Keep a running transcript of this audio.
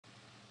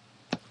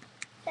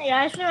Hey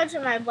guys, pretty much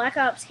my Black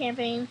Ops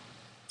campaign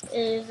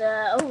is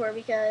over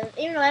because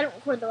even though I didn't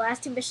record the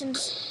last two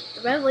missions,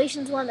 the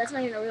Revelations one, that's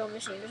not even a real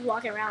mission. You're just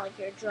walking around like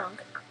you're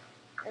drunk.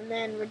 And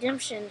then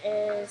Redemption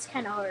is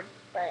kind of hard,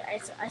 but I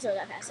still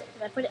got past it.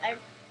 Cause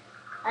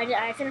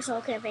I finished the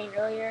whole campaign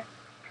earlier,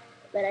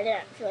 but I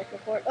didn't feel like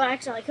record. Oh,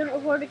 actually, I couldn't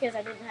record because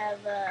I didn't have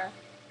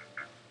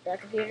the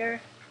computer.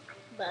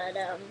 But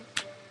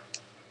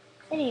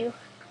anywho,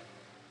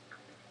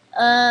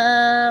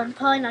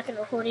 probably not gonna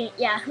record it.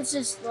 Yeah, it's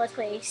just Let's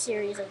Play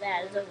series of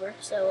that is over.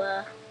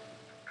 So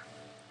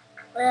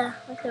my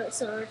favorite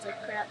swords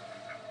like crap.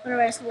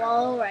 Whenever I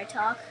swallow or I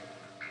talk,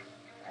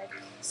 like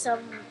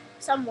some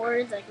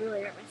words like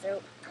really hurt my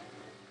throat.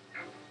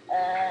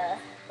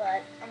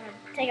 But I'm gonna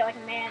take it like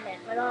a man,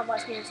 and my mom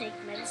wants me to take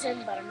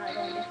medicine, but I'm not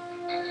going to.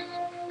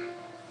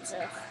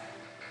 So,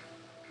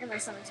 and my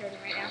stomach's hurting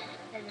right now.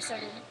 I just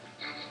started.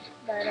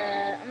 But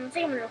I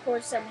think I'm gonna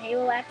record some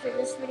Halo after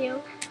this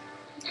video.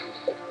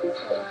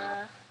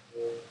 So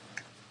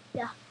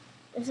yeah,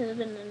 this has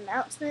been an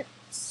announcement.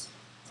 So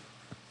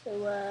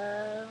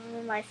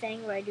my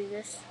thing where I do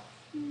this.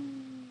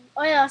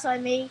 Oh yeah, so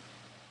I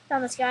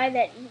found this guy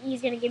that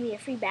he's gonna give me a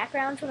free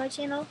background for my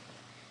channel,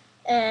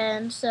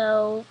 and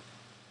so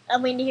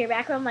I'm waiting to hear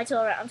back from him. I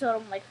told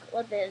him like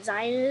what the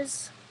design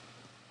is,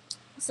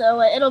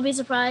 so it'll be a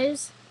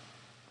surprise.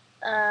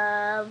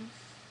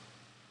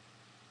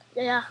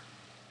 Yeah,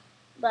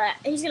 but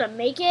he's gonna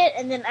make it,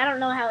 and then I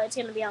don't know how it's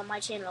gonna be on my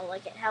channel,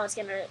 like how it's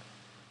gonna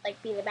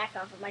like be the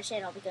background for my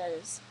channel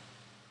because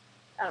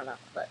I don't know.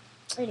 But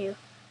anyway,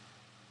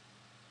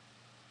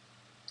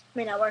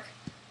 may not work.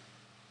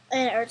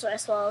 And it hurts when I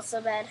swallow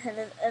so bad,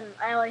 and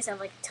I always have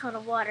like a ton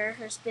of water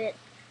or spit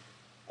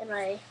in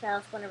my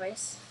mouth whenever I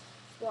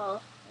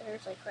swallow. It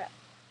hurts like crap.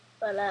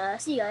 But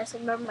see you guys.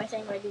 Remember my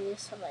thing when I do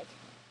this. I'm like,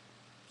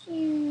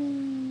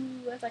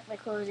 phew. That's like my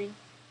closing.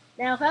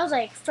 Now, if I was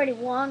like Freddie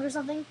Wong or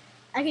something,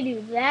 I could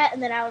do that,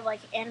 and then I would like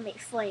animate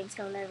flames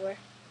coming everywhere.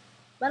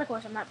 But of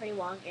course, I'm not Freddie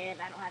Wong,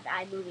 and I don't have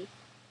the iMovie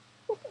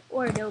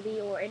or Adobe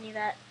or any of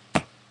that.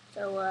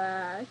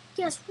 So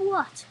guess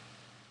what?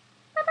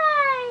 Bye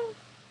bye.